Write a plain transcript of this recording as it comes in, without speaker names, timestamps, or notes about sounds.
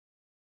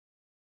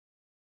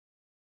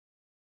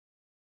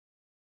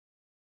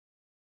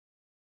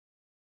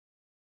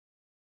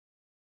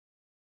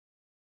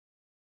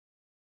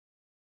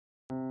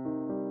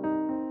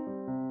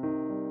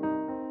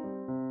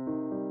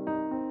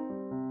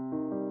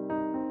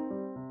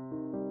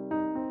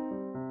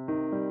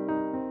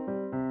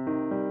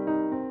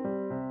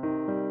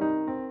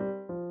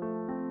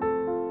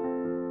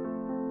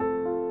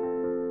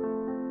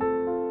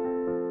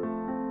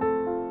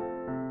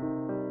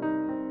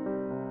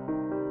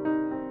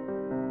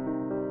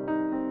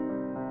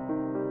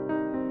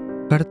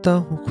करता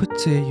हूँ खुद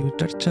से यूं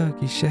चर्चा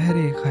कि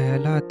शहरे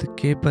ख्यालात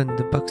के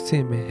बंद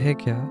बक्से में है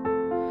क्या।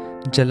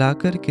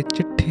 जलाकर के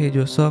चिट्ठे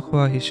जो सौ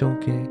ख्वाहिशों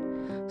के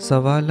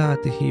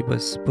सवालात ही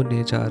बस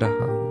बुने जा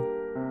रहा हूँ।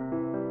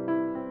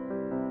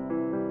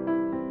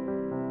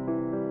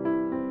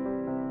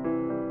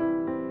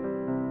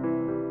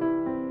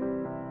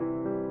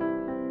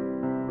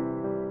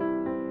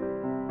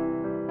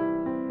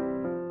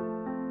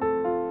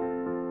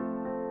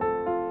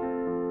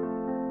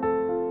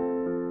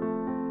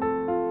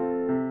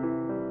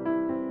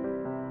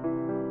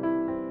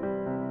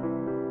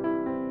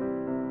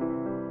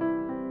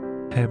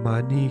 है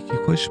मानी की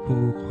खुशबू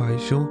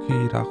ख्वाहिशों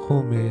की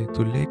राखों में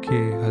तू लेके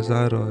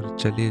हजार और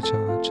चले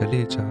जा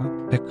चले जा।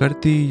 है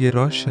करती ये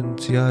रोशन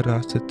सिया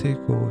रास्ते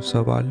को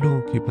सवालों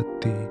की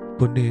बत्ती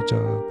बुने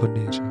जा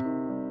बुने जा।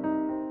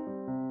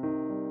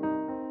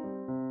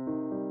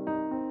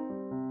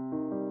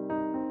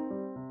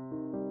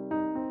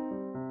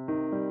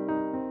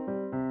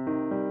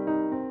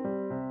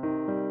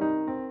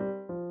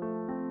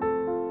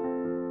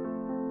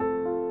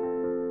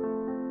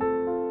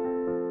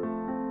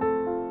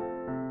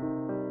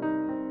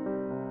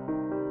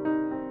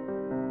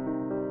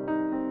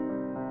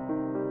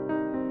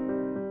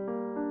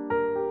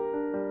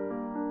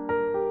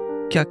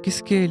 क्या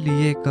किसके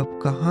लिए कब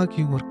कहाँ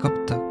क्यों और कब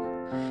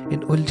तक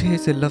इन उलझे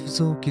से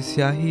लफ्ज़ों की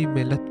स्याही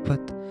में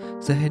लथपथ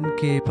जहन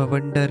के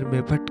बवंडर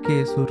में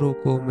भटके सुरों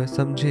को मैं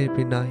समझे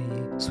बिना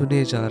ही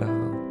सुने जा रहा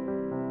हूँ।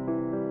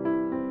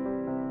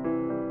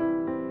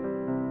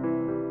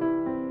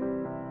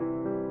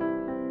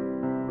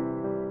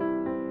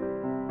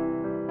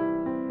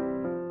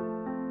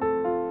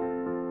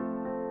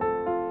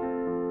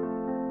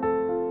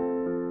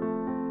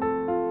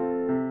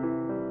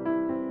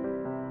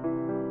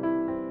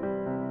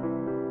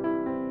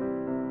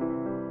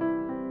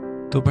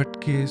 तो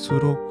भटके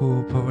सुरों को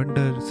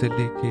भवंडर से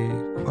लेके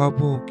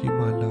ख्वाबों की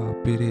माला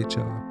पिरे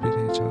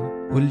जा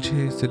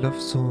उलझे से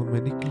लफ्जों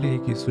में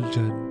निकलेगी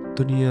सुलझन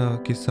दुनिया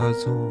के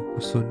साजों को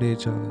सुने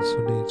जा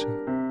सुने जा।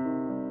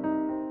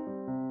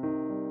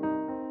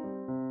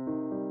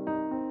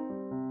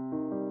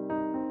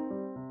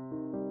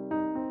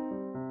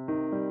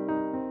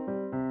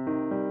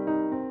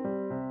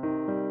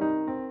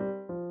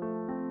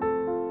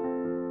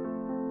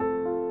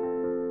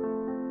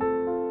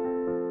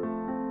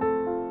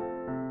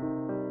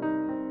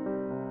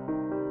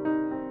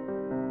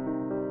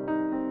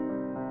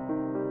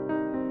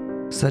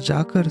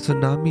 सजाकर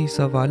सुनामी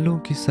सवालों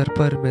की सर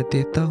पर मैं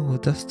देता हूँ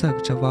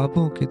दस्तक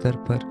जवाबों के दर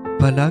पर।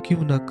 भला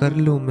क्यों ना कर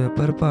लूँ मैं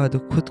बर्बाद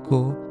खुद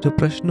को जो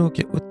प्रश्नों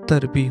के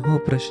उत्तर भी हो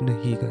प्रश्न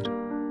ही कर।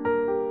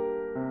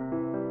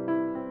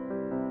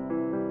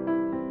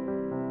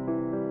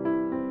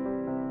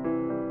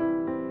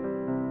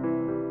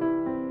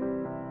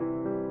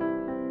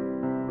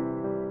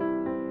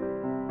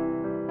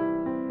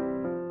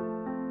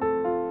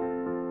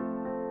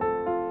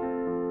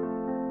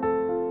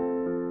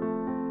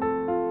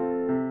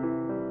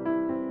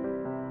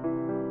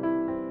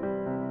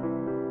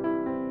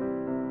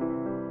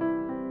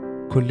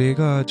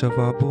 खुलेगा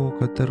जवाबों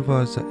का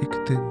दरवाजा एक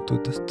दिन तो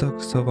दस्तक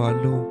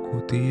सवालों को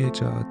दिए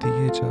जा।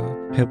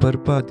 है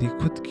बर्बादी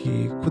खुद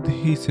की खुद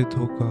ही से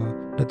धोखा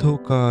न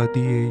धोखा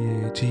दिए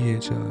ये जिए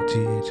जा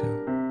जिए जा।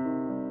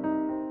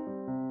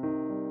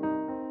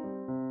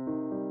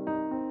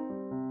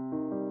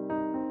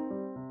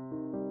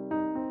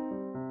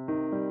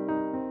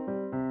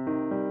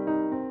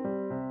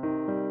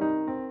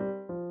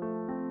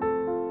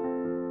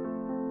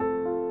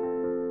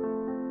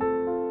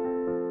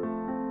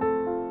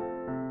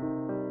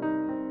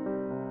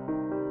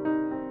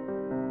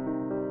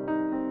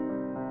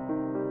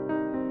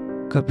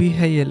 कभी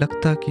है ये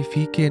लगता कि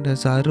फीके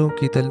नज़ारों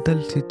की दलदल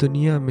सी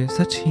दुनिया में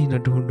सच ही न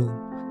ढूंढूं।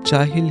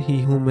 जाहिल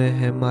ही हूँ मैं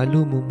है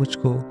मालूम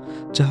मुझको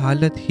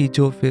जहालत ही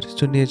जो फिर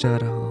सुने जा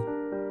रहा हूँ।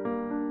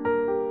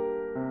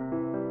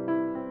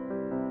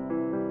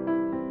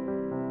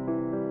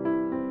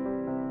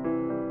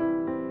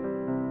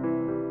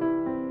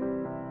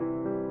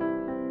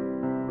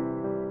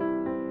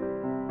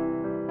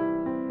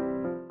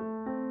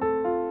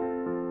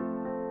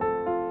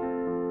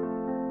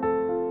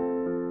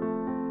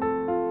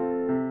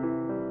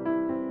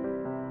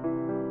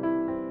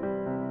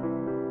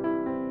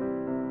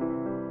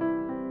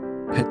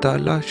 है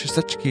तलाश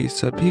सच की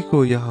सभी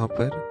को यहाँ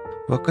पर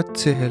वक़्त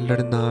से है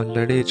लड़ना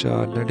लड़े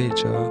जा।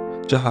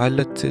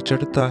 जहालत से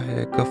चढ़ता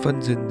है कफन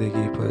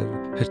जिंदगी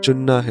पर है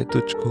चुनना है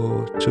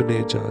तुझको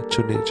चुने जा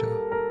चुने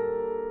जा।